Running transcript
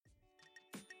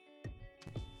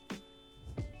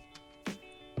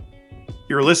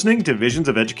You're listening to Visions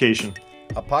of Education,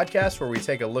 a podcast where we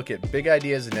take a look at big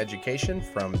ideas in education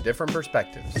from different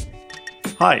perspectives.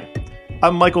 Hi,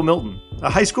 I'm Michael Milton, a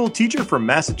high school teacher from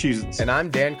Massachusetts. And I'm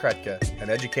Dan Kretka, an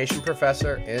education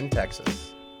professor in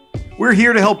Texas. We're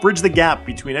here to help bridge the gap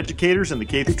between educators in the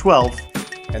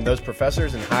K-12 and those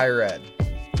professors in higher ed.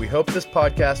 We hope this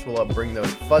podcast will help bring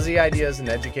those fuzzy ideas in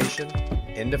education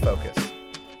into focus.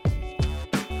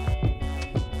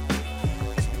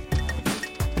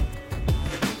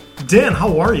 Dan,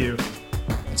 how are you?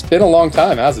 It's been a long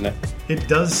time, hasn't it? It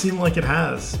does seem like it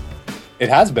has. It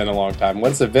has been a long time.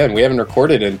 What's it been? We haven't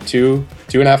recorded in two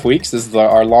and a half weeks. This is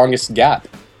our longest gap.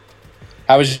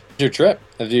 How was your trip?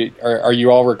 Are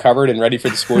you all recovered and ready for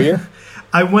the school year?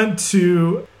 I went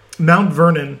to Mount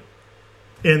Vernon,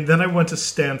 and then I went to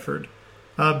Stanford,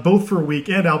 both for a week,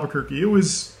 and Albuquerque. It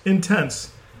was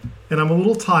intense, and I'm a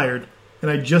little tired, and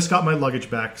I just got my luggage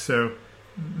back, so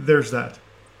there's that.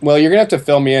 Well, you're going to have to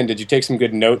fill me in. Did you take some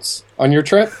good notes on your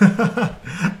trip?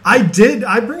 I did.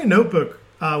 I bring a notebook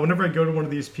whenever I go to one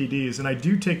of these PDs, and I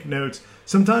do take notes.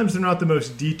 Sometimes they're not the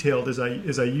most detailed as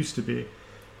I used to be,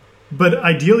 but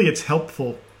ideally it's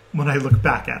helpful when I look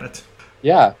back at it.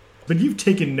 Yeah. But you've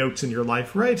taken notes in your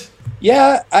life, right?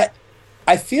 Yeah,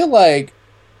 I feel like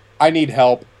I need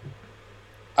help.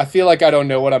 I feel like I don't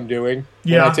know what I'm doing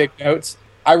when I take notes.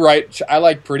 I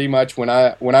like pretty much when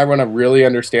I want to really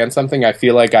understand something, I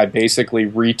feel like I basically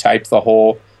retype the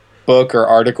whole book or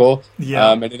article.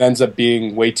 Yeah. And it ends up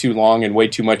being way too long and way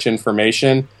too much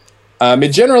information. It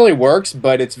generally works,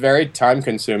 but it's very time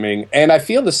consuming. And I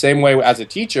feel the same way as a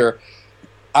teacher.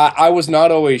 I was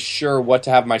not always sure what to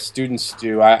have my students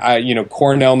do.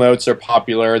 Cornell notes are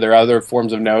popular. There are other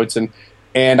forms of notes,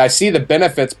 and I see the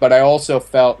benefits, but I also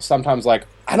felt sometimes like,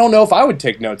 I don't know if I would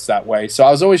take notes that way. So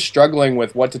I was always struggling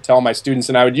with what to tell my students,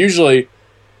 and I would usually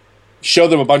show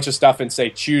them a bunch of stuff and say,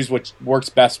 choose what works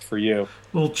best for you.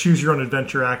 A little choose your own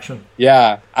adventure action.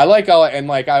 Yeah. I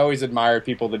always admire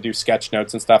people that do sketch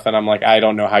notes and stuff, and I'm like, I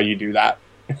don't know how you do that.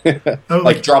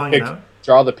 Like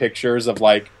draw the pictures of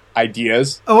like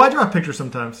ideas. Oh, I draw pictures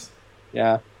sometimes.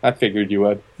 Yeah, I figured you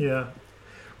would. Yeah.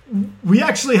 We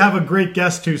actually have a great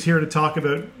guest who's here to talk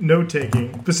about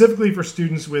note-taking, specifically for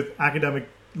students with academic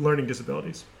learning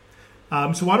disabilities.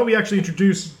 So why don't we actually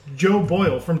introduce Joe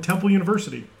Boyle from Temple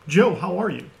University. Joe, how are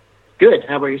you? Good.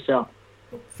 How about yourself?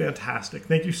 Fantastic.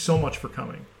 Thank you so much for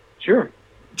coming. Sure.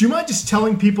 Do you mind just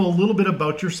telling people a little bit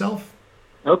about yourself?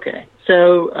 Okay.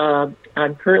 So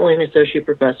I'm currently an associate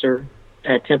professor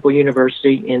at Temple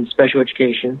University in special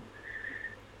education.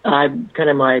 I'm kind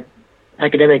of my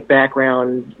academic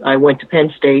background, I went to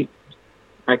Penn State.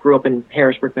 I grew up in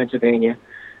Harrisburg, Pennsylvania.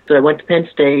 So I went to Penn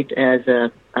State as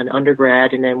an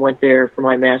undergrad and then went there for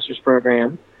my master's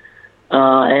program.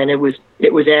 And it was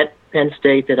at Penn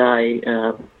State that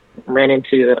I ran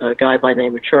into a guy by the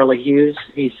name of Charlie Hughes.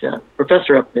 He's a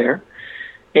professor up there.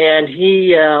 And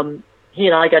he and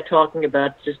I got talking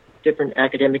about just different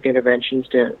academic interventions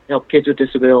to help kids with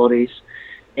disabilities.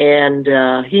 And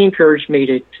he encouraged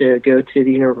me to go to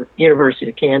the University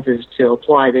of Kansas to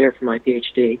apply there for my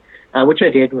PhD, which I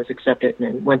did and was accepted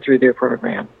and went through their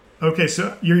program. Okay,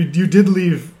 so you did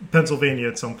leave Pennsylvania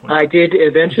at some point. I did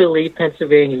eventually leave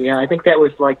Pennsylvania. Yeah, I think that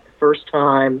was like the first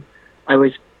time I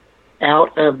was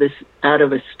out of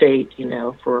a state,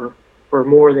 for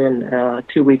more than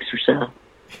 2 weeks or so.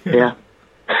 Yeah.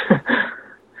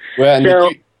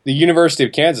 Well, the University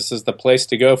of Kansas is the place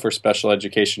to go for special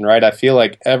education, right? I feel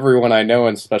like everyone I know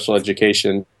in special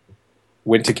education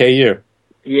went to KU.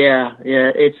 Yeah.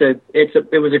 It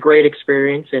was a great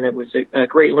experience, and it was a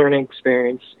great learning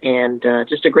experience, and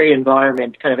just a great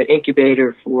environment, kind of an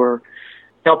incubator for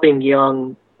helping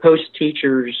young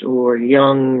post-teachers or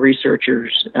young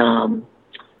researchers kind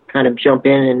of jump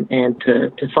in and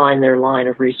to find their line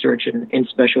of research in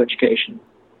special education.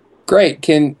 Great.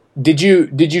 Did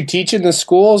you teach in the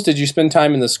schools? Did you spend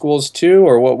time in the schools too,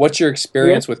 or what's your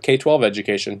experience with K-12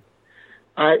 education?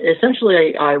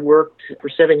 Essentially, I worked for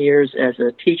 7 years as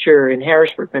a teacher in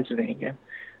Harrisburg, Pennsylvania.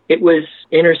 It was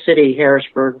inner city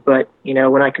Harrisburg, but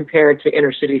when I compare it to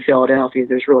inner city Philadelphia,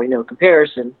 there's really no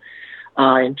comparison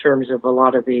in terms of a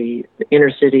lot of the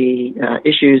inner city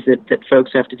issues that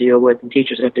folks have to deal with and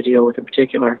teachers have to deal with in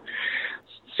particular.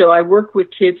 So I worked with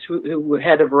kids who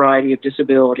had a variety of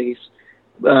disabilities.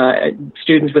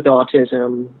 Students with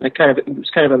autism. It was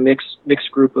kind of a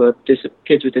mixed group of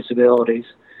kids with disabilities,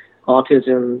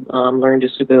 autism, learning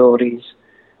disabilities,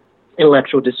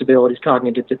 intellectual disabilities,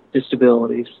 cognitive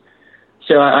disabilities.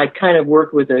 So I kind of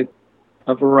worked with a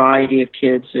variety of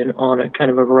kids and on a kind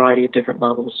of a variety of different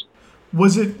levels.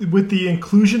 Was it with the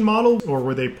inclusion model, or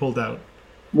were they pulled out?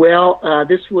 Well,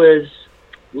 this was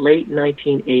late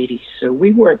 1980s. So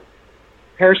we weren't,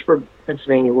 Harrisburg,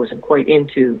 Pennsylvania wasn't quite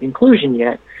into inclusion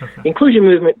yet. Okay. The inclusion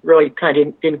movement really kind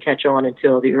of didn't catch on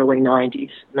until the early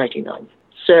 1990s.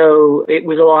 So it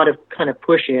was a lot of kind of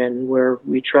push in where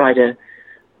we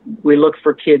look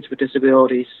for kids with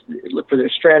disabilities, look for their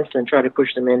strengths, and try to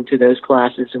push them into those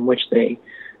classes in which they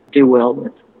do well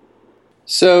with.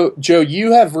 So, Joe,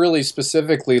 you have really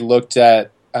specifically looked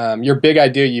at your big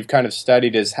idea you've kind of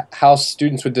studied is how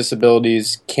students with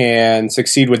disabilities can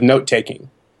succeed with note-taking.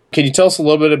 Can you tell us a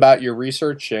little bit about your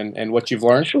research and what you've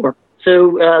learned? Sure.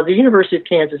 So the University of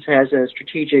Kansas has a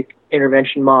strategic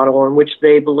intervention model in which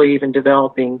they believe in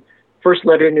developing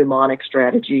first-letter mnemonic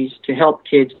strategies to help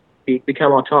kids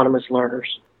become autonomous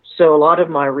learners. So a lot of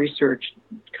my research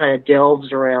kind of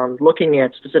delves around looking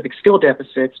at specific skill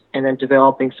deficits and then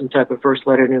developing some type of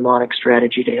first-letter mnemonic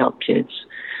strategy to help kids.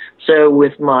 So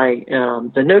with my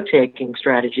the note-taking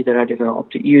strategy that I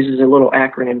developed, it uses a little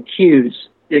acronym CUES.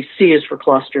 The C is for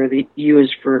cluster, the U is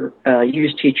for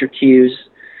use teacher cues,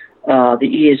 the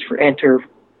E is for enter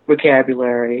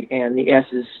vocabulary, and the S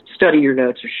is study your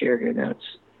notes or share your notes.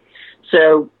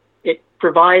 So it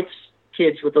provides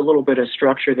kids with a little bit of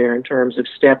structure there in terms of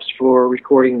steps for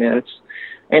recording notes.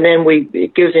 And then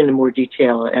it goes into more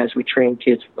detail as we train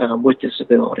kids with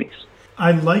disabilities.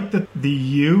 I like that the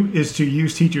U is to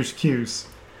use teachers' cues.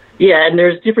 Yeah, and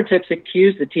there's different types of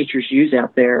cues that teachers use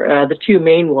out there. The two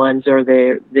main ones are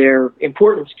their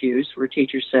importance cues, where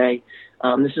teachers say,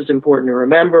 this is important to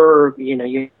remember, you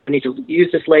need to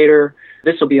use this later,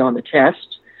 this will be on the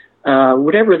test.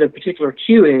 Whatever the particular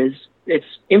cue is, it's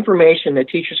information that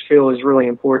teachers feel is really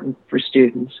important for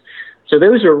students. So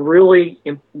those are really,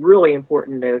 really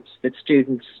important notes that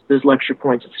those lecture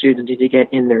points that students need to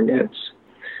get in their notes.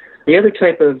 The other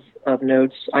type of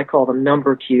notes, I call them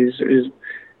number cues, is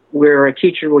where a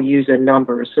teacher will use a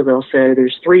number. So they'll say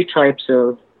there's 3 types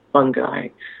of fungi.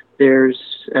 There's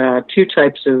 2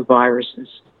 types of viruses,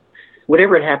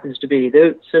 whatever it happens to be.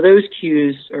 So those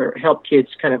cues help kids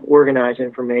kind of organize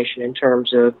information in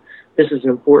terms of this is an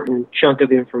important chunk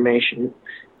of information,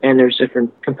 and there's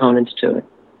different components to it.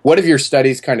 What have your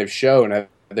studies kind of shown? Have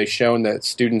they shown that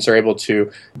students are able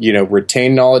to,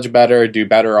 retain knowledge better, do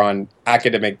better on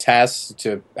academic tests,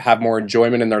 to have more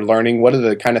enjoyment in their learning? What are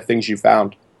the kind of things you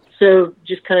found? So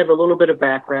just kind of a little bit of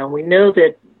background. We know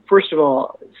that, first of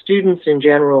all, students in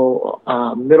general,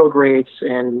 middle grades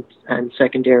and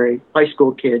secondary, high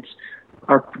school kids,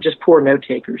 are just poor note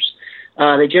takers.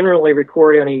 They generally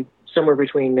record only somewhere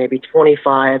between maybe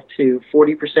 25 to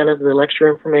 40% of the lecture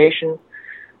information.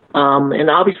 And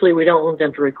obviously we don't want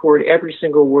them to record every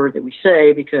single word that we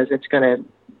say, because it's going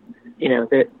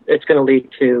to lead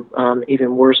to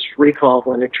even worse recall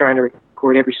when they're trying to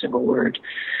record every single word.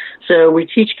 So we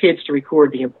teach kids to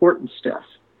record the important stuff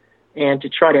and to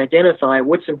try to identify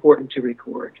what's important to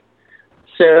record.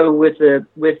 So with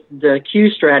the cue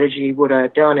strategy, what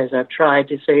I've done is I've tried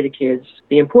to say to kids,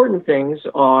 the important things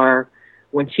are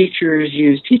when teachers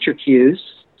use teacher cues,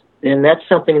 then that's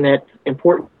something that's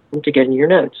important to get in your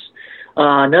notes.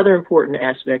 Another important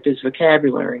aspect is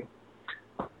vocabulary.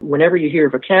 Whenever you hear a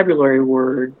vocabulary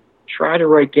word, try to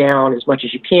write down as much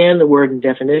as you can the word and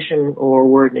definition or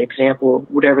word and example,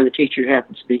 whatever the teacher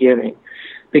happens to be giving.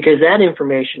 Because that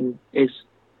information is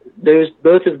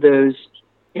both of those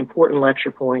important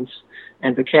lecture points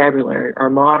and vocabulary are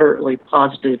moderately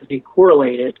positively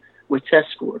correlated with test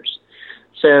scores.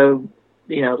 So,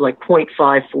 like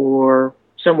 0.54,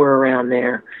 somewhere around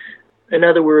there. In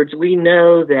other words, we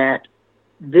know that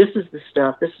this is the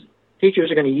stuff,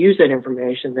 teachers are going to use that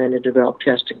information then to develop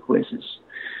tests and quizzes.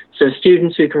 So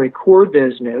students who can record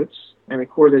those notes and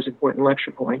record those important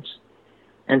lecture points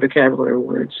and vocabulary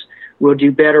words will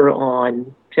do better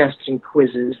on tests and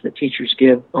quizzes that teachers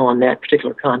give on that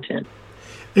particular content.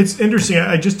 It's interesting.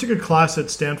 I just took a class at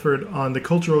Stanford on the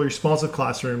culturally responsive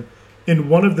classroom, and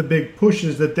one of the big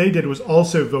pushes that they did was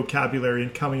also vocabulary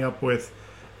and coming up with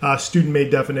student-made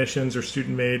definitions or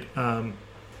student-made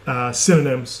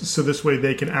synonyms, so this way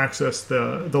they can access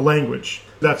the language.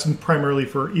 That's primarily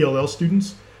for ELL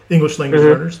students, English language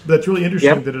learners. But that's really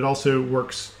interesting that it also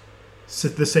works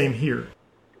the same here.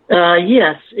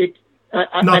 Yes.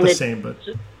 Not the same, but...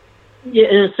 Yeah,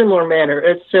 in a similar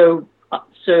manner. So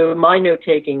my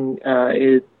note-taking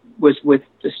was with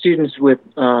the students with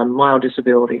mild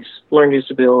disabilities, learning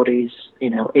disabilities,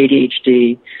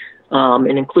 ADHD,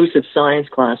 in inclusive science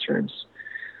classrooms.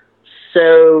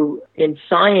 So in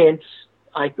science,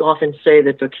 I often say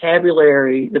that the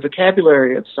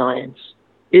vocabulary of science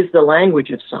is the language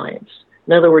of science.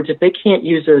 In other words, if they can't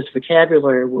use those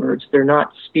vocabulary words, they're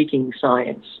not speaking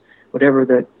science, whatever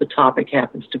the topic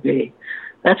happens to be.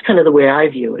 that's kind of the way I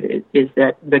view it, is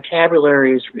that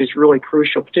vocabulary is really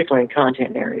crucial, particularly in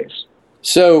content areas.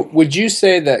 So would you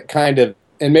say that kind of,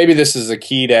 and maybe this is a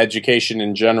key to education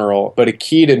in general, but a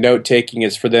key to note-taking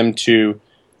is for them to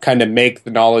kind of make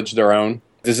the knowledge their own?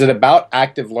 Is it about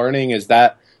active learning? Is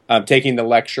that taking the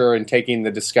lecture and taking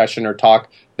the discussion or talk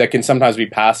that can sometimes be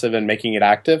passive and making it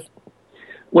active?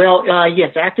 Well,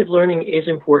 yes, active learning is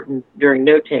important during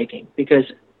note-taking, because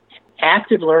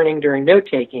active learning during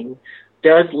note-taking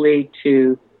does lead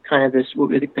to kind of this, what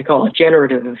they call a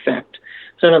generative effect.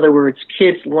 So in other words,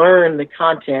 kids learn the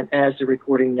content as they're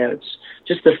recording notes.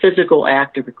 Just the physical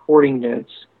act of recording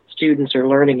notes, students are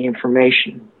learning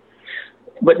information.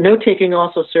 But note-taking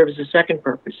also serves a second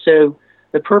purpose. So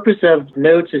the purpose of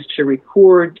notes is to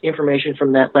record information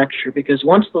from that lecture, because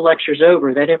once the lecture's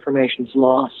over, that information's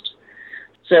lost.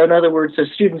 So in other words, so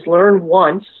students learn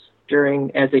once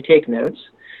as they take notes,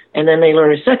 and then they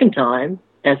learn a second time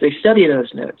as they study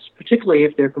those notes, particularly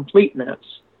if they're complete notes.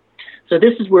 So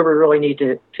this is where we really need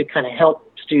to kind of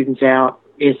help students out,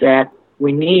 is that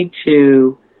we need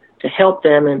to help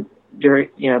them and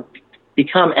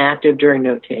become active during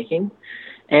note taking.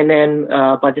 And then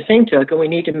by the same token, we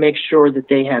need to make sure that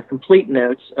they have complete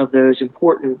notes of those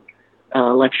important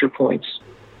lecture points.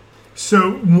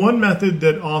 So one method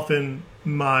that often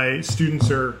my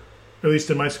students are, at least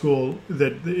in my school,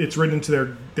 that it's written into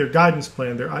their guidance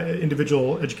plan, their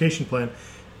individual education plan,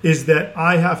 is that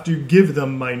I have to give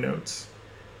them my notes.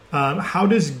 How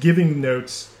does giving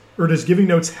notes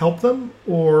help them,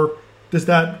 or does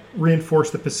that reinforce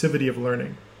the passivity of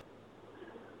learning?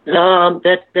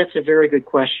 That's a very good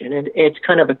question, and it's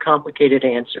kind of a complicated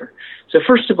answer. So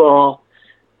first of all,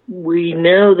 we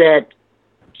know that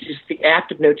just the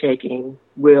act of note-taking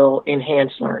will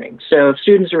enhance learning. So if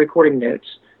students are recording notes,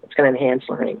 it's going to enhance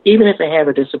learning. Even if they have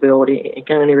a disability and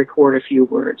can only record a few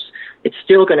words, it's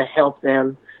still going to help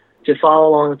them to follow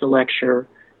along with the lecture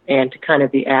and to kind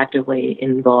of be actively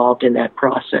involved in that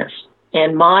process.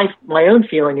 And my own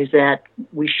feeling is that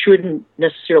we shouldn't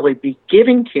necessarily be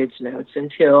giving kids notes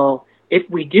until, if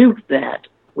we do that,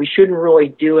 we shouldn't really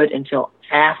do it until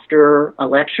after a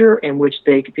lecture in which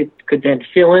they could then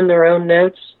fill in their own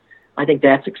notes. I think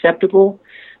that's acceptable.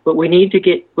 But we need to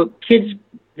kids,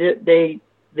 they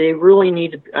really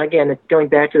need to, again, going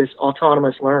back to this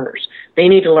autonomous learners, they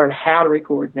need to learn how to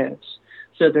record notes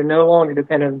so they're no longer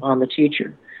dependent upon the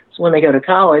teacher. So when they go to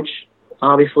college,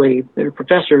 obviously their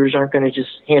professors aren't going to just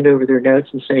hand over their notes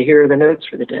and say, here are the notes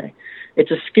for the day. It's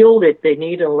a skill that they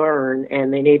need to learn,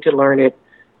 and they need to learn it,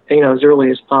 as early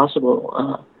as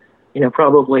possible.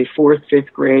 Probably 4th,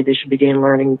 5th grade, they should begin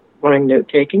learning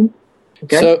note-taking.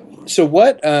 Okay? So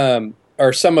what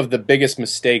are some of the biggest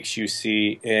mistakes you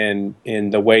see in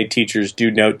the way teachers do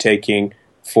note-taking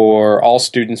for all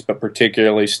students, but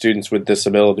particularly students with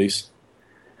disabilities?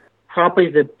 Probably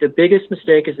the biggest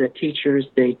mistake is that teachers,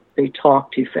 they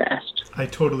talk too fast. I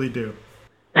totally do.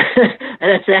 And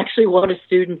that's actually one of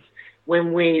students,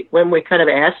 when we kind of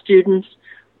ask students,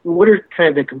 what are kind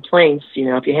of the complaints,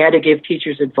 if you had to give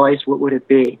teachers advice, what would it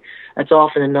be? That's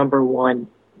often the number one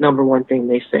thing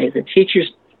they say. The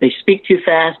teachers, they speak too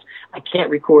fast. I can't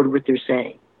record what they're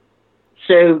saying.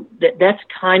 So that's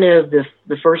kind of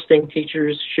the first thing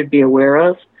teachers should be aware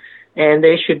of, and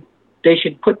they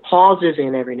should put pauses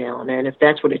in every now and then, if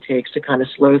that's what it takes, to kind of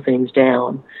slow things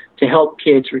down to help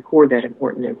kids record that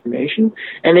important information.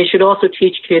 And they should also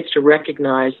teach kids to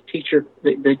recognize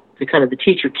the kind of the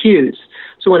teacher cues.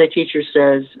 So when a teacher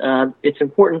says it's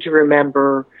important to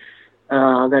remember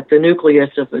that the nucleus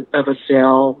of a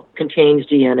cell contains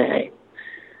DNA,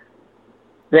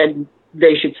 then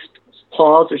they should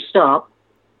pause or stop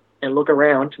and look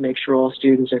around to make sure all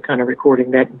students are kind of recording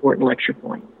that important lecture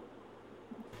point.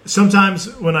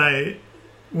 Sometimes when I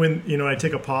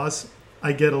take a pause,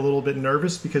 I get a little bit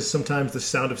nervous, because sometimes the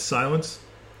sound of silence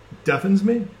deafens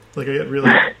me. Like I get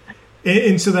really,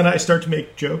 and so then I start to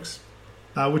make jokes,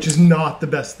 which is not the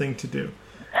best thing to do.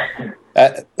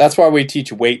 That's why we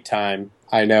teach wait time.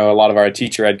 I know a lot of our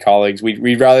teacher ed colleagues,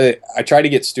 I try to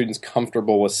get students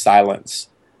comfortable with silence.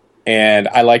 And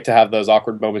I like to have those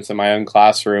awkward moments in my own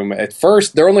classroom. At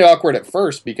first, they're only awkward at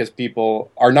first because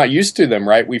people are not used to them,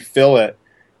 right? We feel it.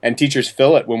 And teachers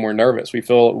fill it when we're nervous. We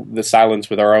fill the silence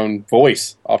with our own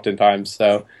voice oftentimes.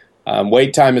 So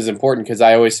wait time is important, because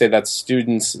I always say that's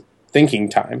students' thinking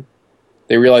time.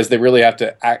 They realize they really have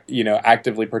to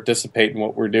actively participate in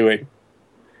what we're doing.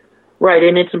 Right,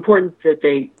 and it's important that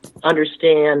they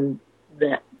understand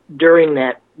that during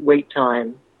that wait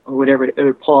time, or whatever,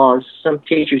 or pause, some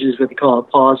teachers use what they call a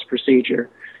pause procedure,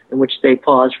 in which they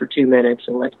pause for 2 minutes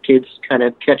and let kids kind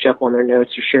of catch up on their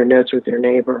notes or share notes with their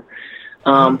neighbor.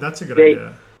 That's a good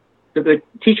idea. the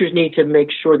teachers need to make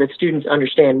sure that students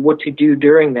understand what to do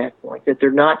during that point, that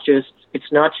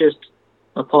it's not just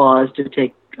a pause to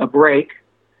take a break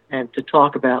and to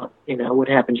talk about, what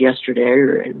happened yesterday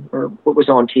or what was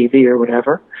on TV or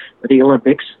whatever, or the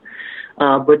Olympics.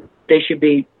 But they should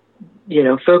be,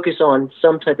 focus on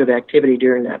some type of activity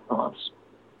during that pause.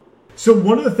 So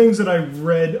one of the things that I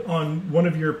read on one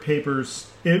of your papers,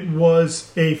 it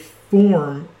was a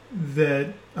form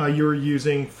that you were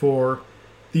using for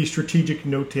the strategic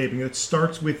note-taking that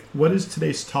starts with, what is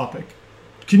today's topic?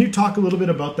 Can you talk a little bit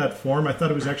about that form? I thought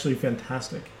it was actually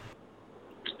fantastic.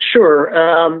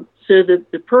 Sure. So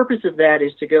the purpose of that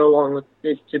is to go along with,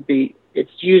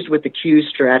 it's used with the cue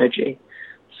strategy.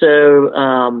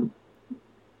 So,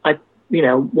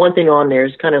 one thing on there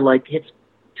is kind of like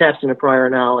taps into prior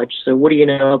knowledge. So what do you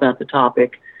know about the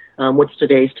topic? What's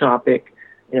today's topic?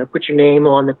 Put your name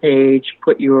on the page,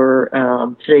 put your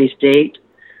today's date.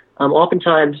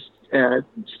 Oftentimes,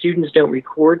 students don't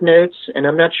record notes, and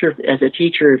I'm not sure as a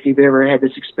teacher if you've ever had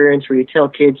this experience where you tell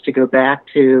kids to go back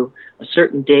to a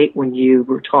certain date when you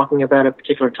were talking about a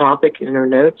particular topic in their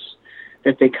notes,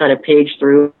 that they kind of page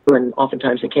through, and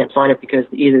oftentimes they can't find it because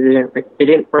either they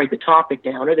didn't write the topic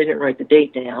down, or they didn't write the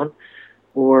date down,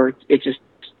 or it just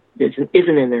isn't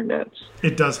in their notes.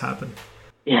 It does happen.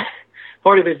 Yeah.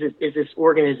 Part of it is this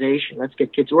organization. Let's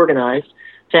get kids organized,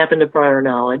 tap into prior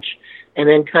knowledge, and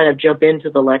then kind of jump into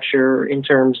the lecture in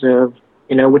terms of,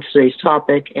 what's today's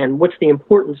topic and what's the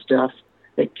important stuff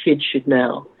that kids should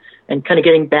know, and kind of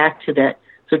getting back to that.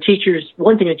 So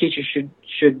one thing that teachers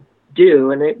should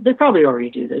do, and they probably already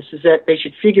do this, is that they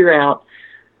should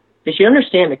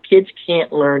understand that kids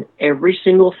can't learn every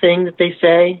single thing that they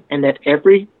say, and that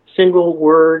every single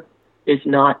word is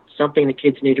not something that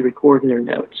kids need to record in their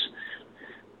notes.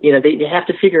 They have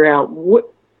to figure out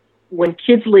when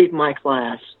kids leave my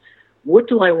class, what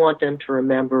do I want them to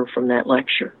remember from that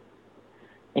lecture?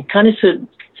 And kind of so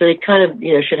they kind of,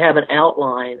 should have an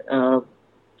outline of,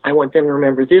 I want them to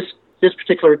remember this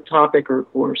particular topic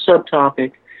or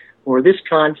subtopic, or this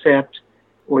concept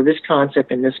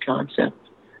and this concept.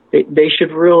 They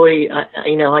should really,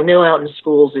 I know out in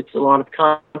schools it's a lot of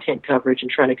content coverage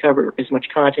and trying to cover as much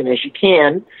content as you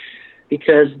can,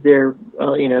 because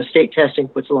state testing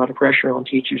puts a lot of pressure on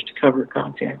teachers to cover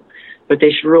content. But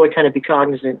they should really kind of be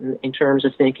cognizant in terms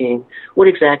of thinking, what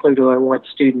exactly do I want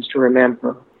students to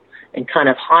remember? And kind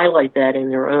of highlight that in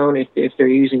their own, if they're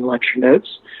using lecture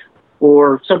notes,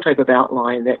 or some type of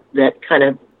outline that kind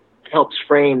of helps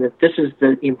frame that this is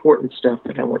the important stuff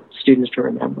that I want students to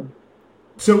remember.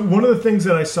 So one of the things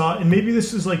that I saw, and maybe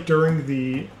this is like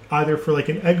during either for like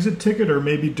an exit ticket or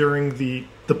maybe during the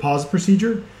pause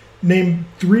procedure, name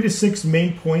 3 to 6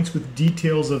 main points with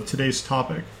details of today's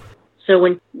topic.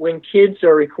 So when kids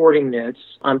are recording notes,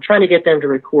 I'm trying to get them to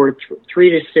record 3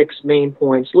 to 6 main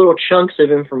points, little chunks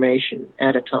of information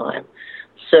at a time,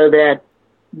 so that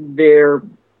they're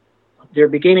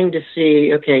beginning to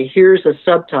see, okay, here's a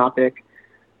subtopic.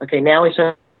 Okay, now we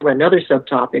have another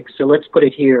subtopic, so let's put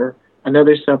it here.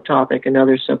 Another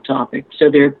subtopic.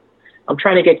 So I'm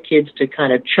trying to get kids to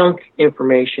kind of chunk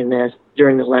information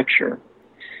during the lecture.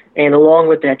 And along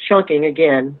with that chunking,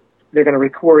 again, they're going to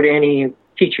record any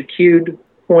teacher cued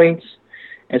points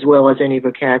as well as any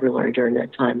vocabulary during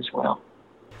that time as well.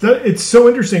 It's so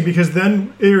interesting because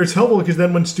then it's helpful because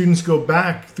then when students go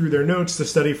back through their notes to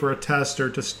study for a test or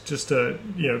just to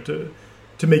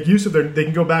make use of they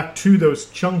can go back to those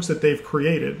chunks that they've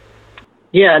created.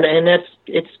 Yeah, and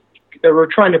we're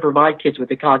trying to provide kids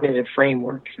with a cognitive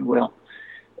framework, if you will,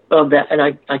 of that, and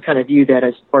I kind of view that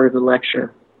as part of the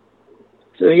lecture.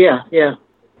 So yeah.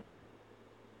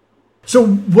 So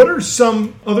what are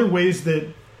some other ways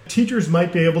that teachers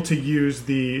might be able to use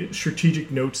the strategic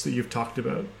notes that you've talked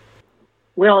about?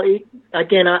 Well,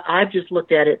 again, I've just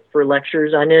looked at it for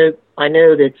lectures. I know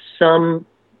that some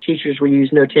teachers will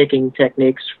use note-taking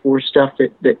techniques for stuff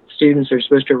that students are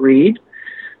supposed to read.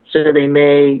 So they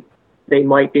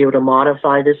might be able to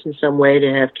modify this in some way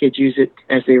to have kids use it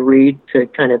as they read to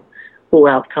kind of pull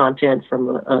out content from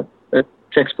a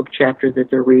textbook chapter that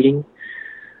they're reading,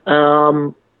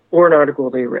 or an article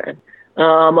they read. A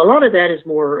lot of that is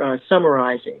more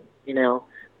summarizing.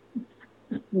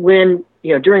 When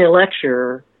during a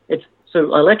lecture, a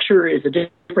lecture is a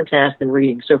different task than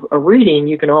reading. So a reading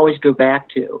you can always go back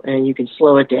to and you can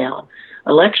slow it down.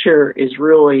 A lecture is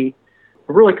really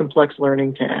a really complex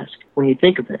learning task when you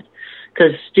think of it,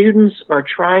 because students are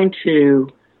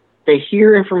they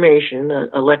hear information,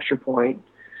 a lecture point,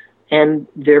 and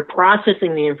they're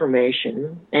processing the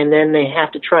information, and then they have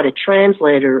to try to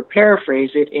translate or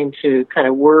paraphrase it into kind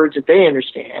of words that they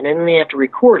understand, and then they have to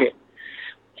record it.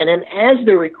 And then as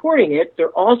they're recording it,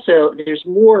 there's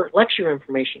more lecture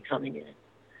information coming in.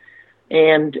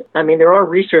 And I mean, there are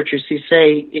researchers who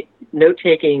say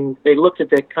note-taking, they looked at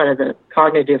the kind of the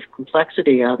cognitive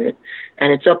complexity of it,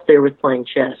 and it's up there with playing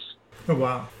chess. Oh,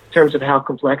 wow. In terms of how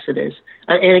complex it is.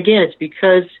 And again, it's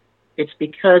because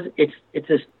it's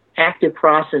this active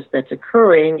process that's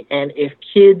occurring, and if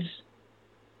kids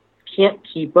can't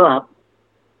keep up,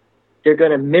 they're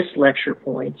going to miss lecture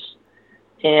points.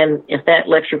 And if that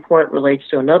lecture point relates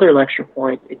to another lecture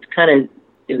point, it's kind of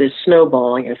this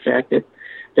snowballing effect that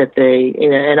they,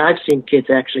 and I've seen kids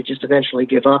actually just eventually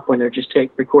give up when they're just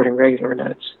recording regular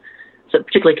notes. So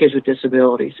particularly kids with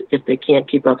disabilities, if they can't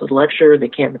keep up with lecture, they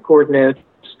can't record notes.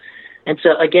 And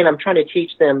so again, I'm trying to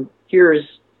teach them, here's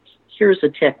a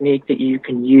technique that you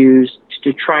can use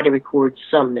to try to record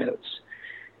some notes.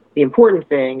 The important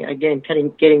thing, again,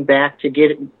 getting back to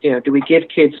do we give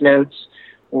kids notes,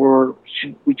 or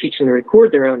should we teach them to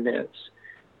record their own notes?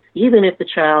 Even if the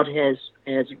child has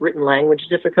written language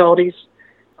difficulties,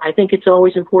 I think it's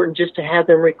always important just to have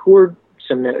them record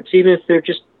some notes, even if they're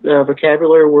just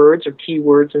vocabulary words or key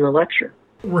words in the lecture.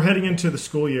 We're heading into the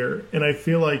school year, and I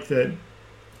feel like that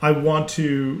I want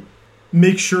to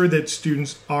make sure that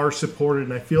students are supported,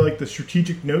 and I feel like the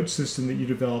strategic note system that you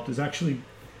developed is actually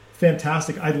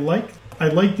fantastic. I like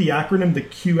the acronym, the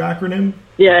Q acronym.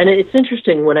 Yeah, and it's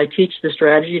interesting when I teach the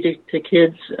strategy to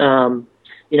kids.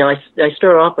 I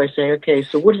start off by saying, okay,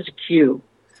 so what is a Q?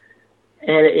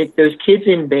 And those kids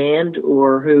in band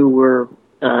or who were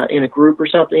in a group or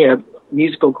something, a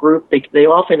musical group, they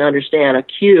often understand a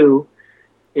cue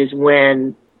is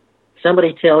when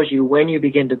somebody tells you when you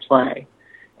begin to play.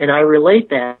 And I relate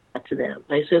that to them.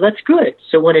 I say, that's good.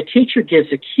 So when a teacher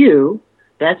gives a cue,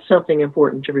 that's something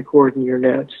important to record in your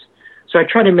notes. So I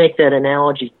try to make that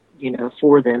analogy,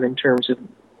 for them in terms of,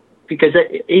 because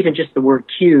even just the word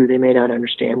cue, they may not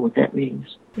understand what that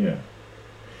means. Yeah.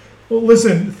 Well,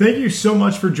 listen, thank you so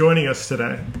much for joining us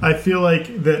today. I feel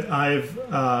like that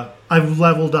I've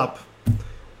leveled up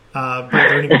by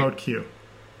learning about Q.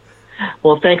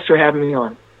 Well, thanks for having me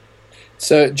on.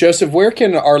 So, Joseph, where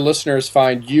can our listeners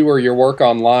find you or your work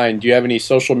online? Do you have any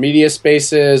social media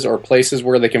spaces or places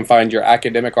where they can find your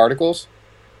academic articles?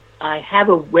 I have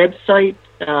a website,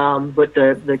 but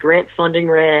the grant funding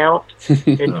ran out,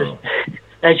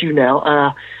 as you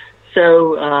know.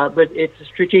 But it's a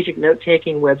strategic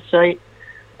note-taking website.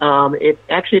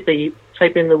 If they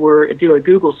type in the word, do a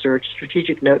Google search,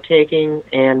 strategic note-taking,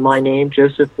 and my name,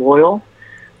 Joseph Boyle,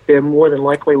 they more than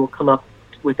likely will come up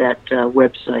with that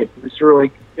website. It's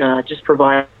really just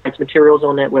provides materials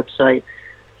on that website.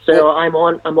 So I'm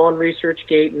on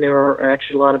ResearchGate, and there are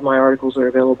actually a lot of my articles are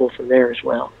available from there as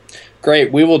well.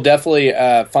 Great. We will definitely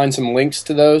find some links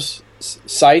to those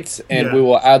sites, and we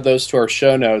will add those to our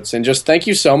show notes. And just thank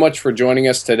you so much for joining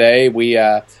us today. We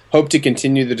hope to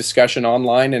continue the discussion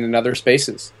online and in other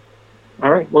spaces. All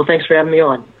right. Well, thanks for having me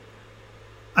on.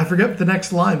 I forget the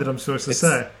next line that I'm supposed to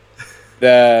say.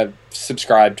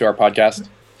 Subscribe to our podcast.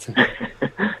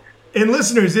 And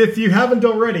listeners, if you haven't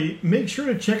already, make sure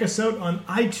to check us out on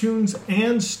iTunes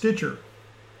and Stitcher.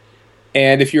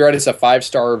 And if you write us a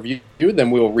 5-star review,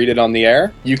 then we will read it on the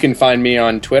air. You can find me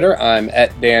on Twitter. I'm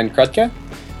at Dan Krutka.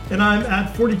 And I'm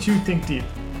at 42 Think Deep.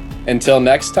 Until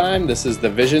next time, this is the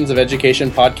Visions of Education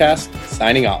podcast,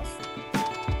 signing off.